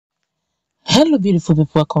Hello beautiful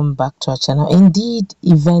people, welcome back to our channel. Indeed,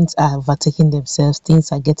 events are overtaking themselves,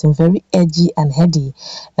 things are getting very edgy and heady.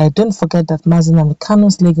 Don't forget that Nnamdi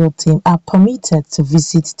Kanu's legal team are permitted to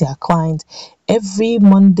visit their client every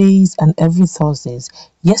Mondays and every Thursdays.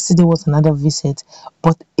 Yesterday was another visit,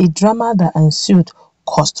 but a drama that ensued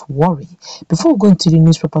caused worry. Before we go into the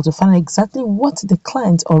newspaper to find out exactly what the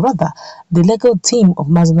client, or rather the legal team of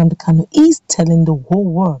Nnamdi Kanu, is telling the whole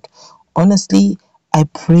world, honestly, I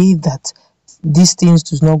pray that these things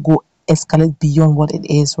do not go escalate beyond what it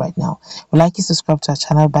is right now. We'd like you to subscribe to our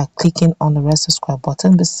channel by clicking on the red subscribe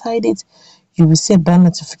button. Beside it, you will see a bell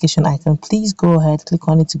notification icon. Please go ahead, click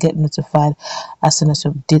on it to get notified as soon as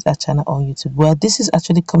you update our channel on YouTube. Well, this is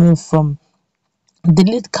actually coming from the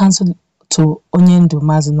lead counsel to Onyendo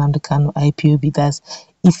Nnamdi Kanu Ipob, that's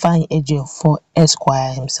Ifeanyi Ejiofor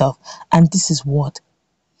Esquire himself, and this is what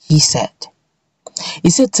he said.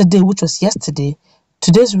 He said today, which was yesterday,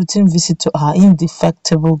 today's routine visit to our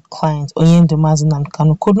indefectible client, Onyendo Nnamdi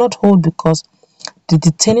Kanu, could not hold because the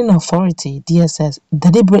detaining authority, DSS,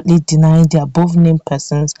 deliberately denied the above-named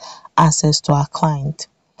persons access to our client.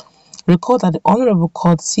 Recall that the Honorable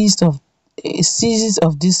Court seized of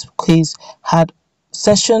this case had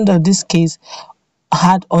sessioned of this case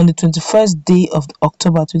had on the 21st day of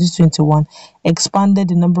October 2021 expanded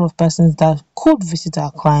the number of persons that could visit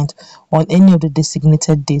our client on any of the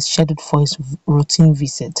designated days scheduled for his routine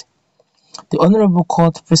visit. The Honorable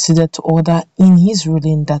Court proceeded to order in his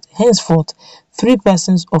ruling that henceforth 3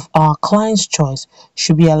 persons of our client's choice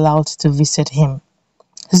should be allowed to visit him.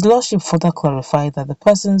 His Lordship further clarified that the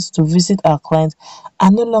persons to visit our client are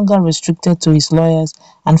no longer restricted to his lawyers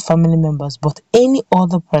and family members, but any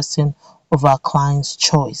other person of our client's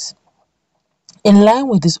choice. In line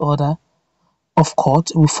with this order of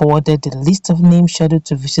court, we forwarded the list of names scheduled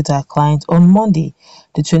to visit our client on Monday,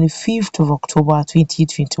 the 25th of October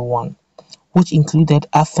 2021, which included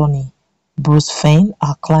Attorney Fein,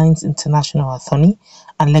 our client's international attorney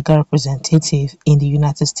and legal representative in the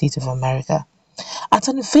United States of America.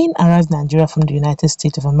 Attorney Fein arrived in Nigeria from the United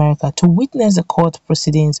States of America to witness the court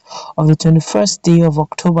proceedings of the 21st day of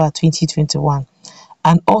October 2021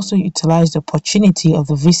 and also utilized the opportunity of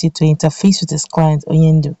the visit to interface with his client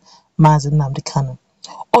Onyendo Nnamdi Kanu.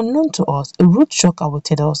 Unknown to us, a rude shock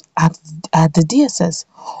awaited us at the DSS.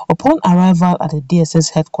 Upon arrival at the DSS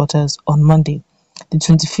headquarters on Monday, the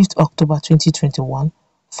 25th October 2021,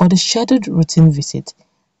 for the scheduled routine visit,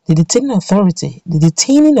 the detaining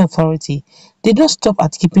authority did not stop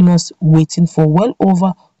at keeping us waiting for well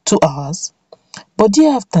over 2 hours, but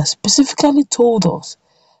thereafter specifically told us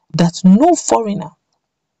that no foreigner,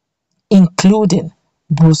 including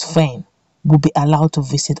Fein, will be allowed to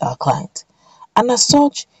visit our client, and as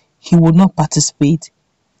such, he would not participate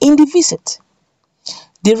in the visit.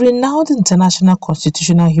 The renowned international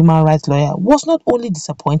constitutional human rights lawyer was not only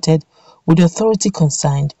disappointed with the authority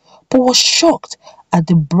concerned, but was shocked at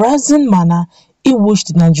the brazen manner in which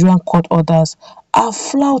the Nigerian court orders are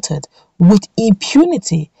flouted with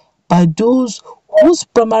impunity by those whose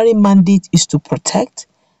primary mandate is to protect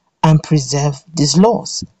and preserve these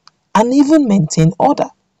laws and even maintain order.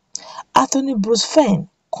 Attorney Fein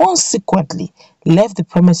consequently left the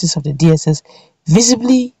premises of the DSS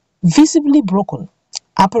visibly broken.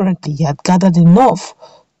 Apparently, he had gathered enough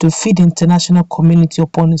to feed the international community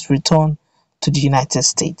upon his return to the United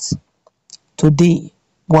States. Today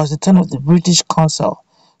was the turn of the British Consul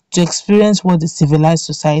to experience what the civilized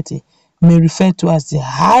society may refer to as the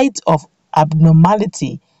height of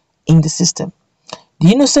abnormality in the system.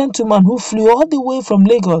 The innocent woman who flew all the way from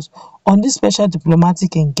Lagos on this special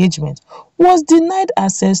diplomatic engagement was denied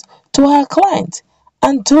access to her client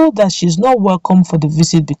and told that she is not welcome for the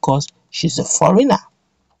visit because she's a foreigner.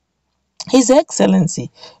 His Excellency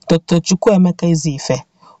Dr. Chukwuemeka Eze-Ife,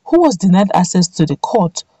 who was denied access to the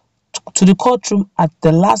courtroom at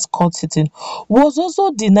the last court sitting, was also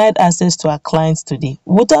denied access to our clients today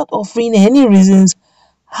without offering any reasons.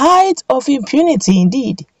 Height of impunity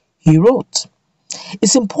indeed, he wrote.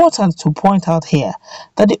 It's important to point out here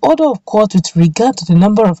that the order of court with regard to the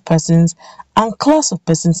number of persons and class of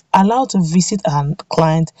persons allowed to visit our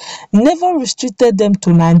client never restricted them to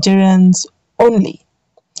Nigerians only.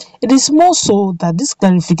 It is more so that this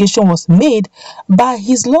clarification was made by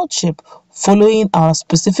His Lordship following our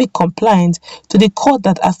specific complaint to the court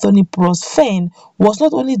that Attorney Fein was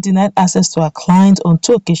not only denied access to our client on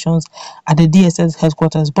 2 occasions at the DSS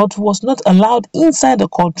headquarters, but was not allowed inside the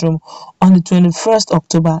courtroom on the 21st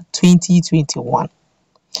October 2021.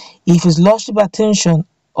 If His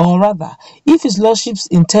Lordship's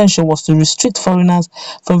intention was to restrict foreigners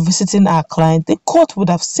from visiting our client, the court would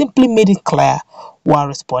have simply made it clear while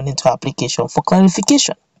responding to our application for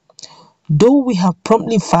clarification. Though we have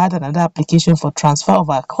promptly filed another application for transfer of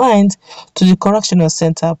our client to the correctional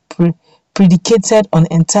center predicated on an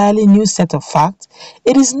entirely new set of facts,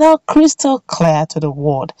 it is now crystal clear to the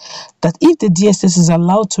world that if the DSS is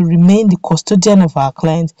allowed to remain the custodian of our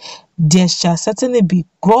client, there shall certainly be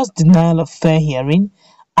gross denial of fair hearing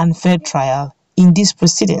and fair trial in these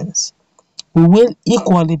proceedings. We will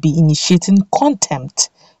equally be initiating contempt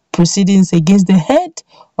proceedings against the head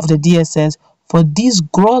of the DSS for this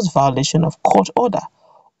gross violation of court order.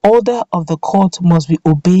 Order of the court must be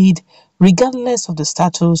obeyed regardless of the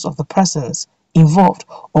status of the persons involved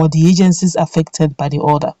or the agencies affected by the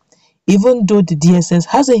order. Even though the DSS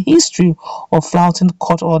has a history of flouting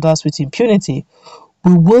court orders with impunity,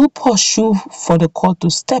 we will pursue for the court to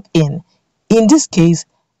step in this case,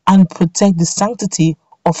 and protect the sanctity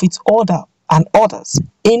of its order and orders.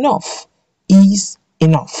 Enough is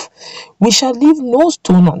enough. We shall leave no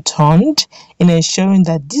stone unturned in ensuring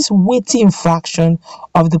that this weighty infraction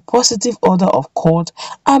of the positive order of court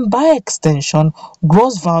and by extension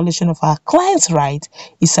gross violation of our client's right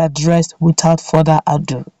is addressed without further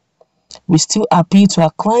ado. We still appeal to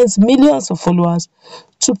our client's millions of followers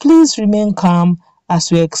to please remain calm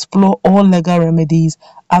as we explore all legal remedies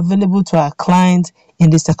available to our client in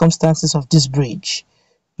the circumstances of this breach.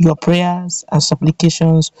 Your prayers and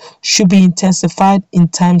supplications should be intensified in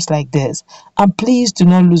times like this, and please do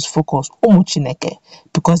not lose focus, UmuChineke,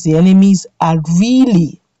 because the enemies are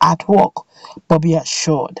really at work, but be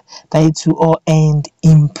assured that it will all end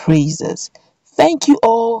in praises. Thank you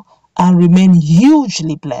all and remain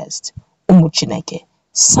hugely blessed. UmuChineke.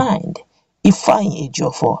 Signed, Ifeanyi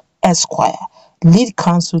Ejiofor, Esquire, Lead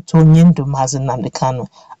Counsel to Nnamdi Kanu,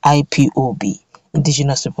 Ipob,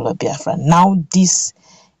 Indigenous People of Biafra. Now this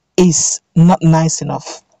is not nice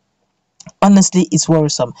enough. Honestly, it's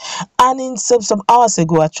worrisome. And in some hours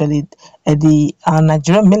ago, actually, the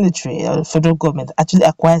Nigerian military, federal government, actually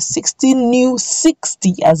acquired 60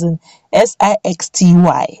 as in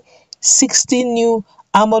SIXTY, 60 new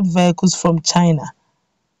armored vehicles from China.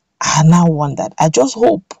 I now wondered. I just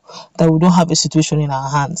hope that we don't have a situation in our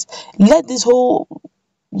hands. Let this whole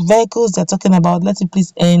vehicles they're talking about, let it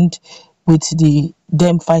please end with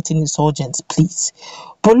them fighting insurgents, please.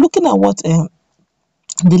 But looking at what the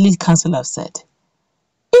lead counsel have said,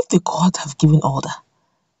 if the court have given order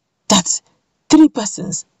that 3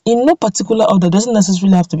 persons in no particular order, doesn't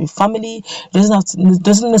necessarily have to be family,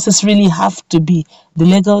 doesn't necessarily have to be the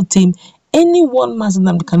legal team, anyone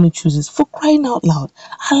Nnamdi Kanu chooses, for crying out loud,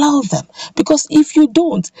 allow them. Because if you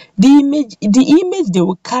don't, the image they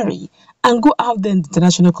will carry and go out there in the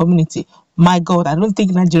international community, my God, I don't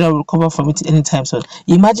think Nigeria will recover from it anytime soon.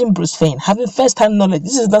 Imagine Bruce Fein having first-hand knowledge.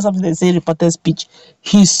 This is not something they say reported speech.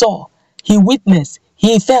 He saw, he witnessed,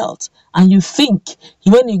 he felt, and you think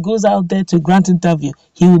when he goes out there to grant interview,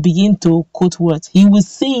 he will begin to quote words. He will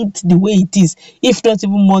say it the way it is, if not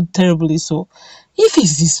even more terribly so. If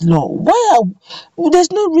it's this law,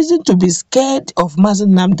 there's no reason to be scared of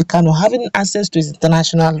Nnamdi Kanu having access to his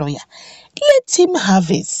international lawyer. Let him have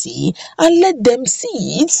a see and let them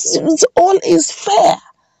see. It's all is fair.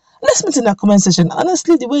 Let's meet in the comment section.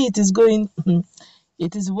 Honestly, the way it is going,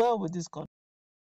 it is well with this country.